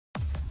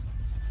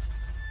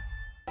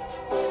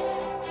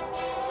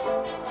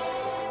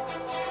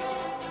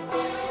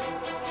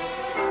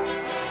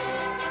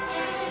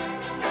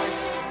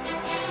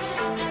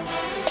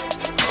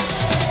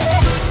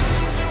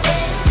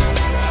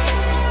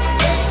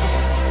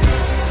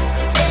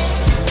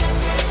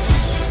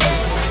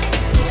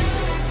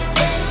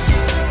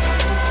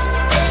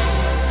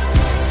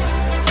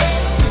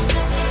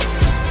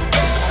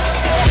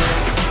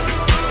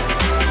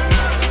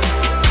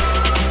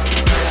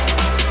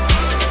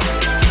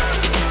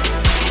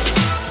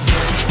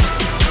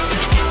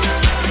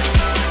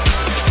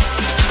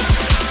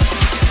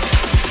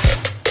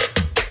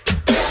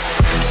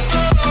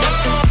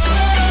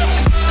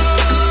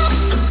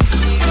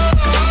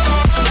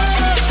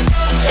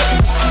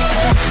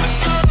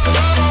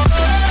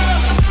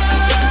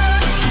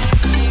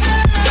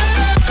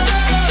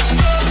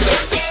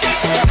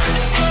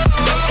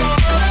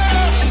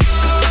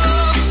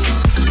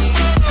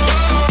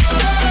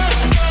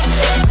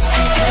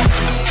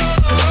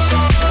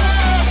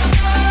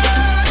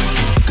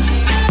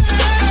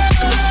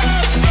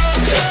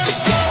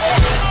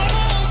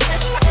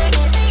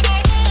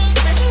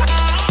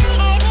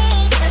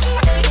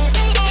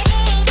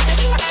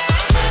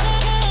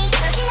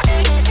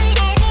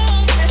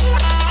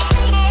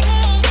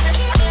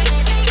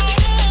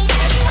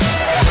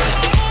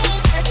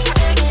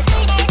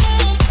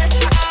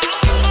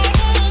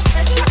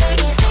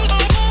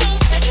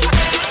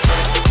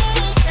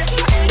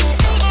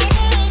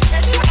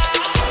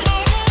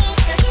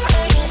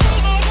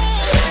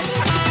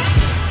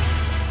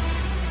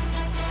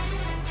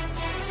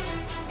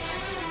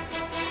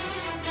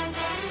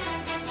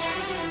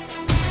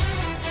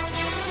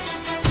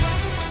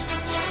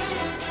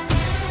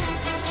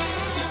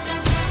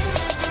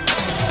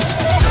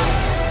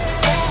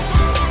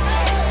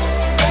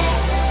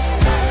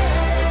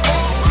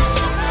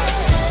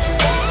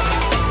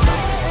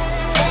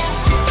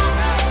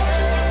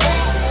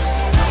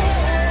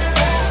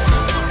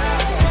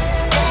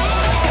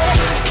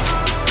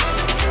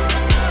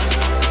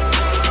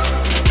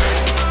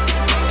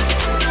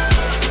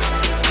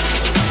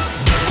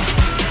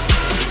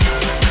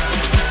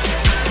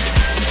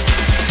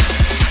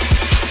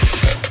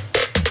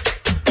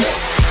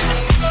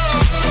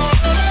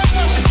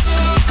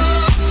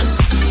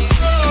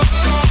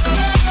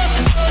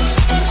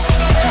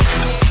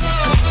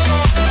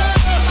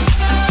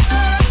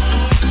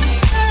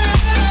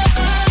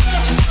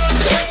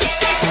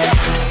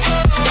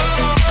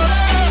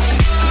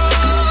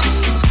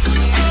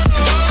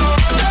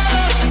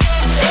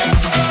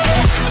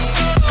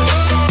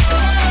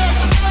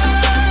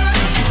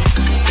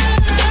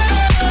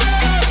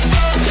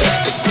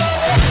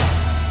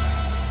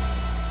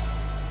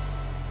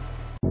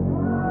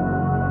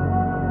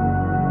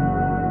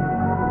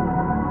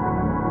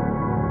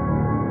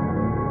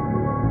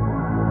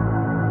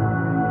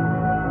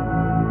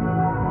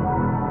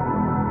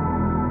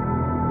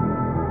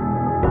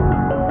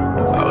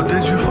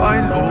Did you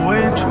find a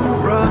way to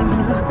run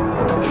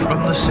from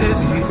the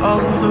city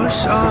of the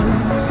sun?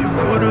 You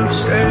could have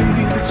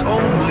stayed, it's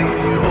only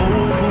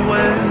over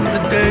when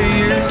the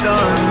day is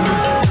done.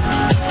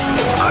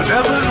 I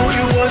never knew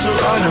you was a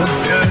runner,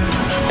 yeah.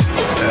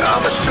 I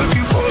mistook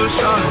you for a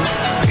son.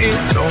 It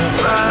don't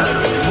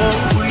matter what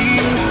we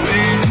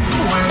think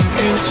when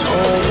it's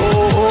all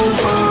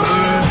over.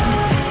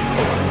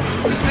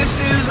 'Cause this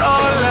is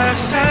our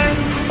last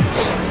chance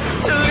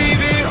to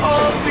leave it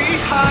all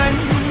behind.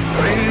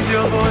 Raise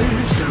your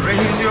voice and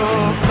raise your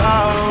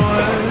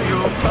power,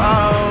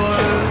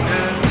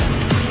 yeah.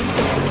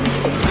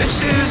 This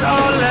is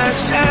our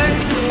last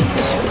chance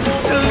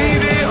to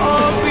leave it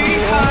all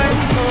behind.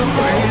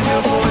 Raise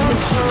your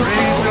voice and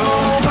raise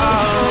your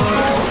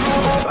power,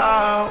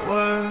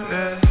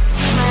 yeah.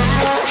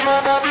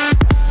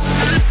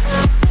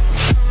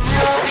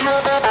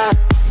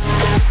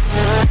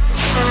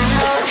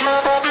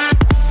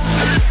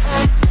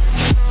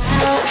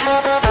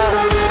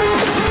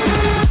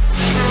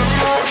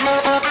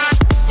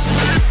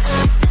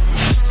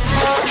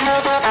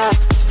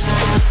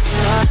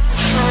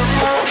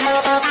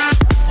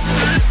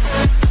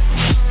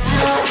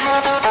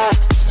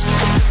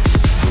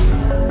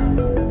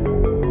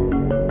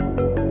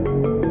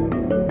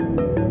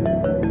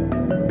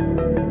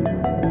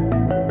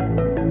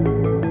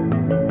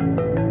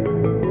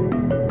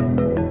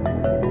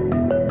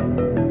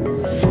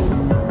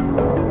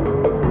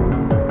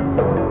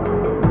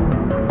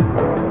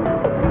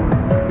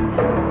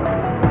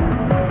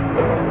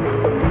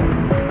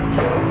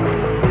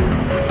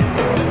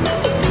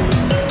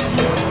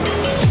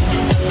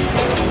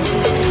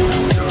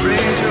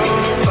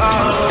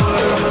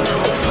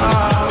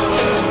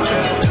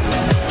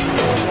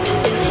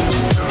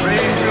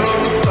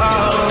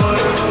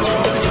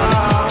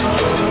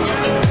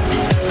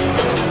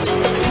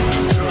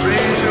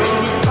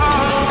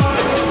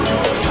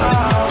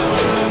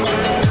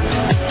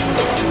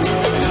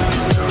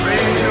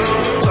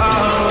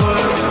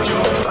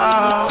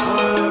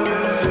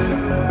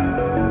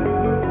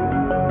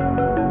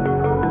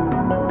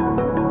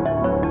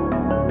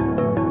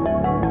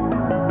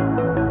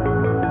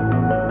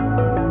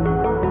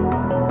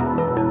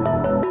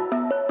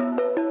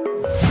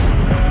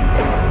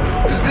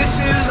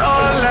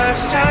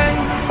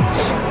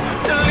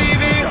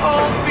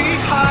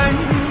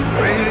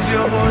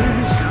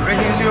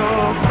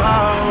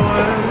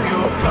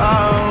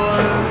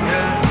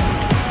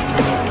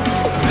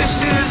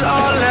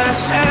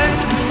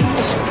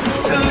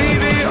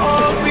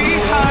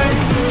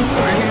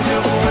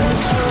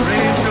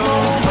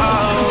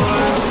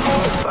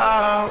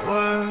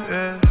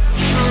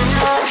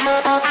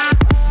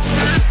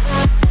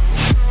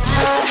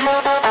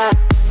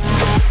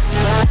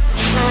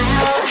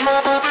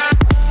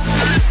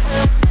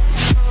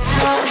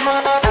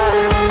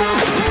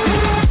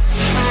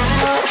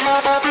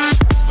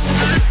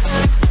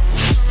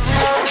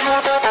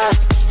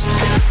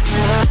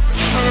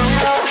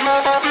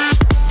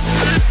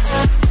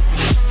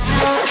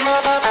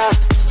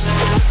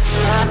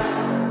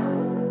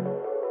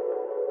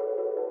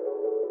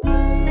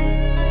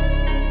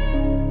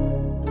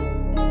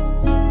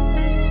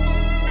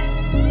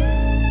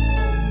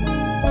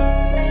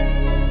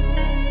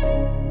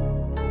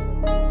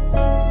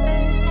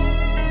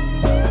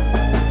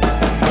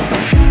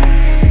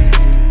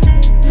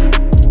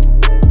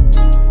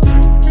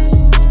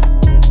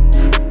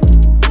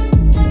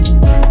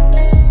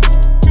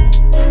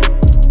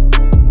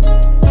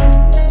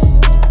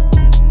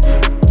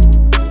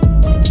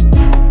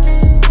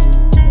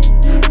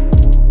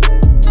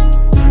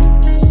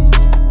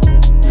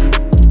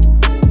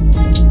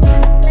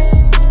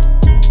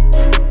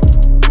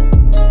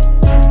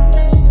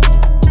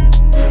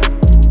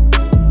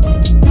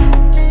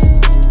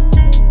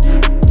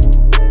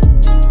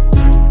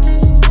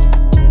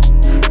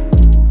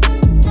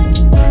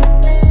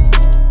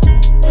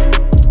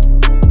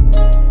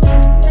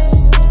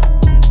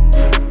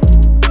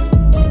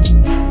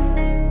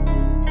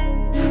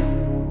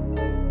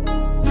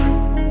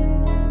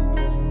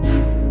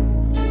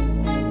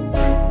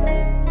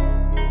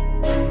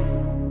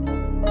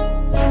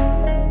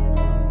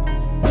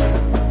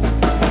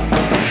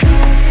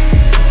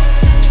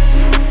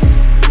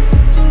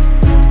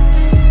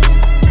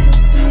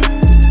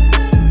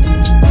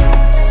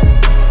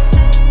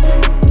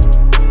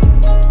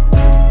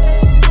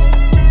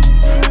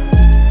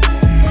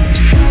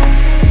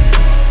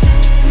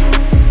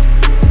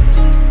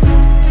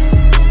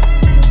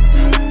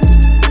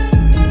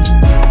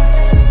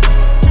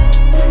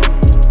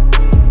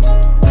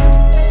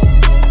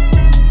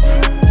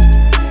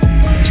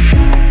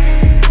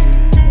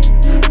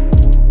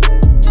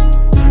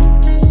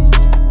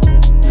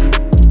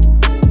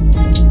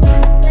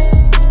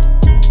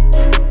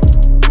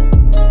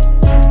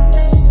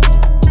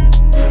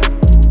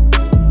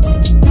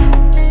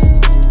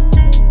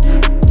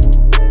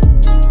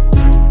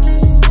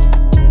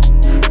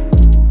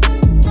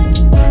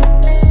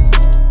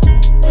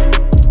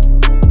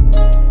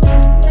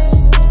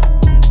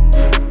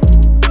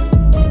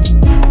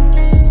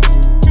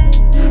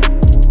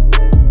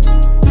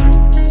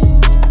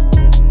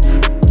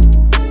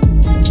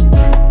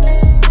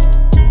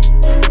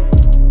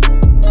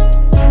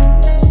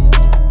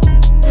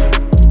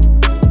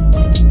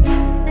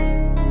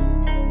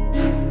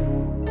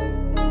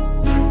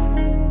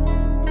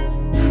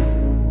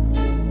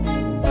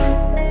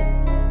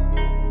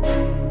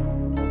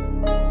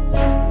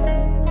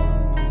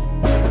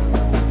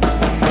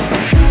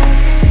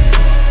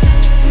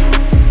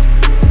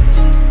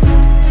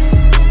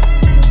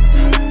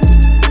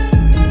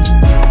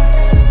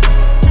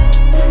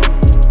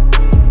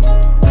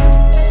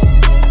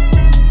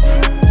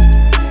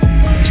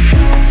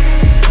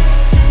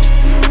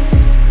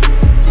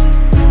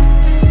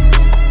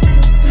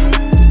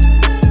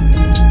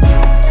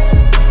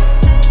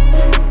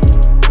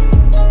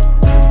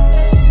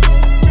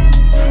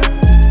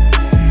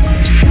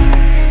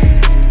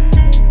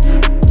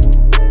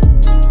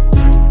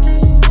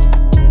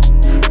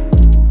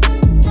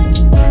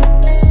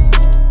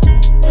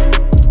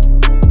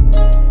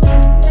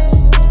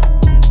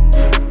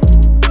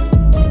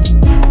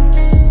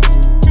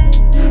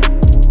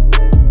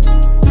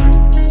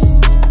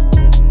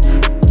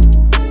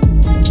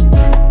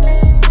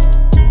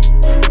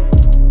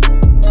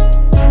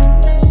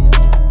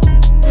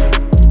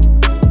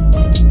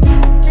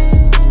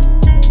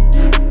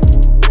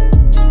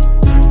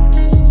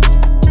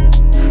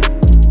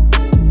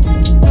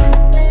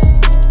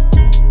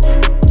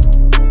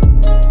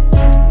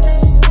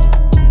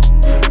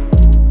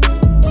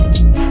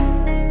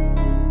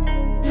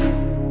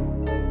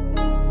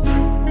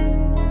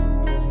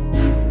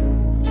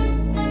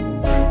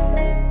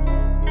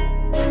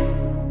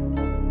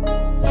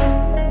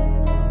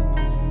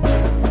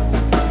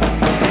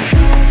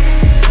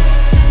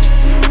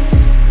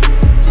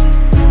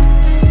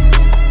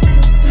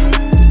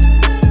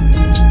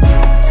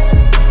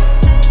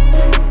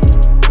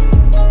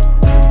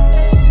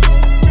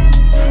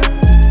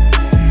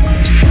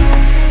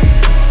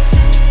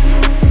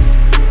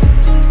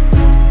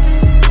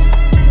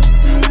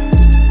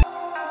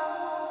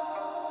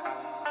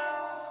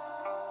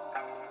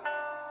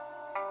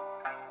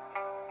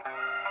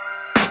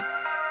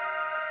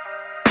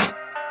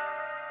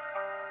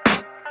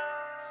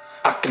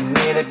 I can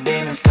hear the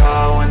demons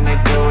call when they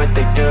do what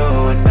they do.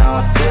 And now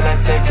I feel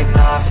like taking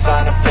off,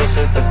 find a place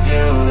with a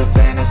view. The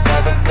pain is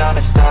never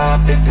gonna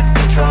stop if it's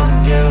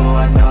controlling you.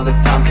 I know that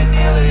time can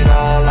heal it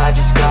all, I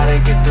just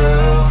gotta get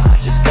through. I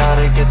just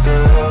gotta get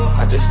through,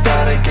 I just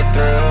gotta get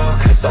through.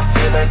 Cause I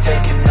feel like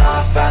taking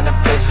off, find a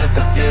place with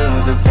a view.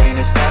 The pain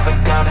is never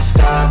gonna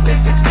stop if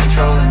it's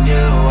controlling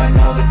you. I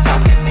know that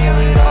time can heal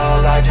it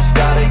all, I just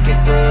gotta get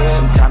through.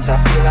 Sometimes I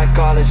feel like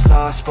all is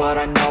lost, but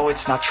I know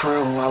it's not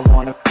true. I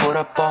wanna put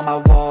up all my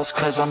walls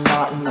cause I'm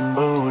not in the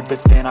mood,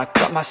 but then I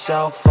cut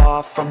myself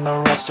off from the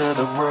rest of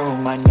the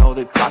room. I know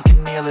that time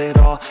can heal it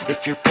all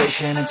if you're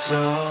patient and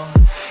soon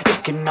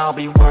it can all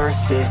be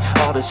worth it,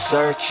 all the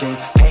searching.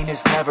 Pain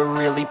is never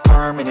really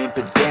permanent,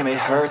 but damn it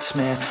hurts,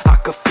 man. I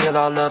could feel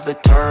all of the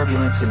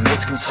turbulence and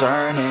it's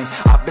concerning.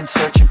 I've been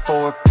searching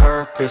for a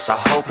purpose, I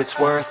hope it's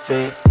worth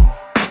it.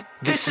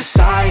 This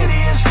society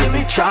is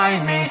really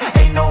trying me.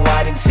 Ain't no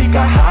hide and seek,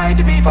 I hide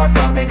to be far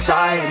from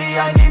anxiety.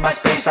 I need my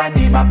space, I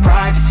need my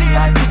privacy.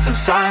 I need some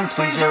silence,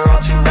 please, you're all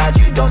too loud.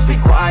 You don't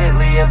speak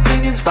quietly,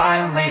 opinions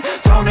violently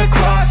thrown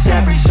across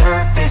every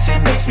surface.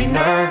 It makes me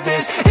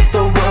nervous, is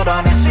the world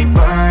honestly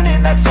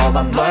burning? That's all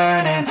I'm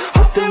learning.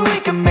 Hope that we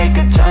can make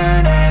a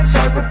turn and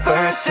start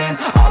reversing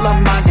all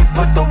our minds and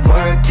put the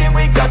work in.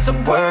 We got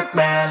some work,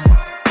 man.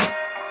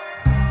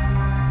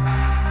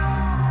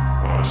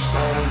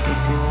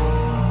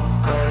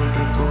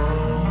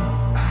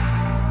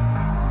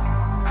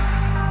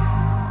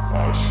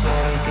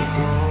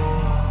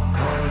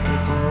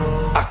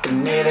 I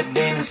can hear the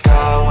demons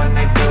call when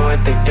they do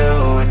what they do.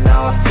 And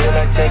now I feel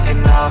like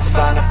taking off,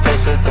 find a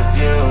place with a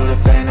view. The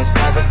pain is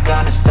never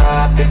gonna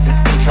stop if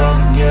it's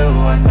controlling you.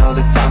 I know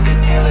that time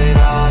can heal it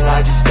all,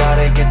 I just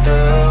gotta get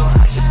through.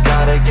 I just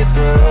gotta get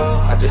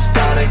through, I just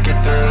gotta get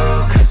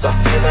through. Cause I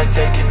feel like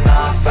taking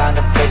off, find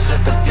a place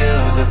with a view.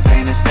 The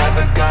pain is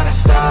never gonna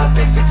stop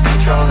if it's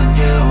controlling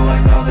you. I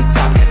know that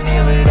time can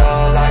heal it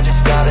all, I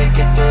just gotta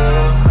get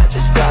through. I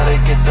just gotta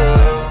get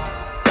through.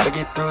 Gotta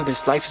get through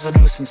this, life is a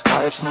nuisance,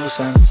 tie up some loose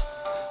ends.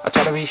 I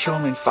try to be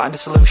human, find a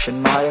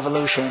solution, my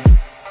evolution.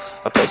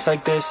 A place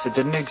like this, it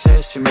didn't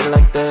exist, we made it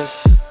like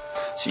this.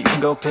 So you can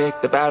go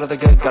pick the bad or the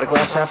good, got a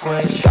glass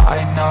halfway.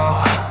 I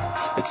know,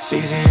 it's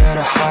easier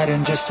to hide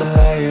than just to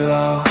lay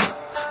low.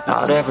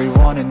 Not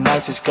everyone in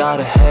life has got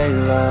a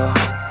halo.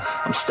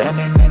 I'm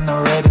standing in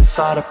the red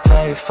inside a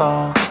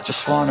payphone,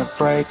 just wanna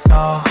break,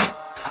 no.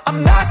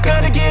 I'm not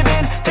gonna give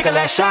in, take a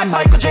last shot,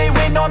 Michael J.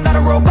 Win. No, I'm not a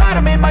robot,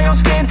 I'm in my own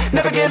skin.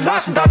 Never get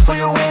lost when thoughts pull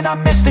you in. I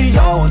miss the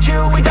old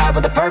you, we died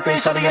with a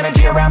purpose. All the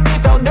energy around me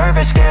felt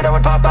nervous, scared I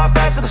would pop out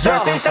fast to the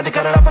surface. Had to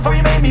cut it off before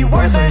you made me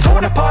worthless.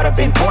 Torn apart, I've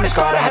been torn and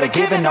scarred. I had a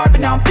given art,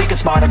 but now I'm thinking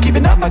smart. I'm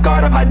keeping up my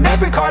guard, I'm hiding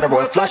every card. A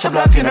royal flush of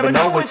left, you never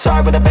know what's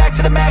hard. With a back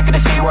to the mat, gonna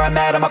see where I'm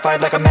at. I'ma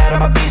fight like I'm mad,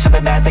 I'ma be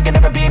something that they can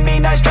never be me.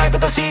 Nice try, but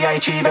they'll see I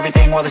achieve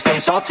everything while they stay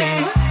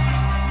salty.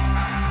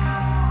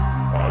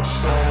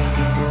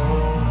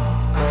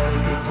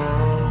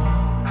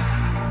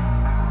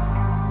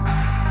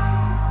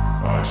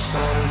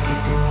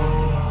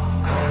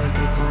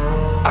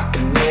 I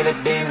can hear the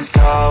demons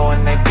call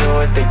when they do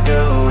what they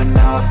do. And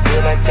now I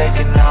feel like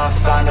taking off,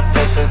 find a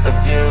place with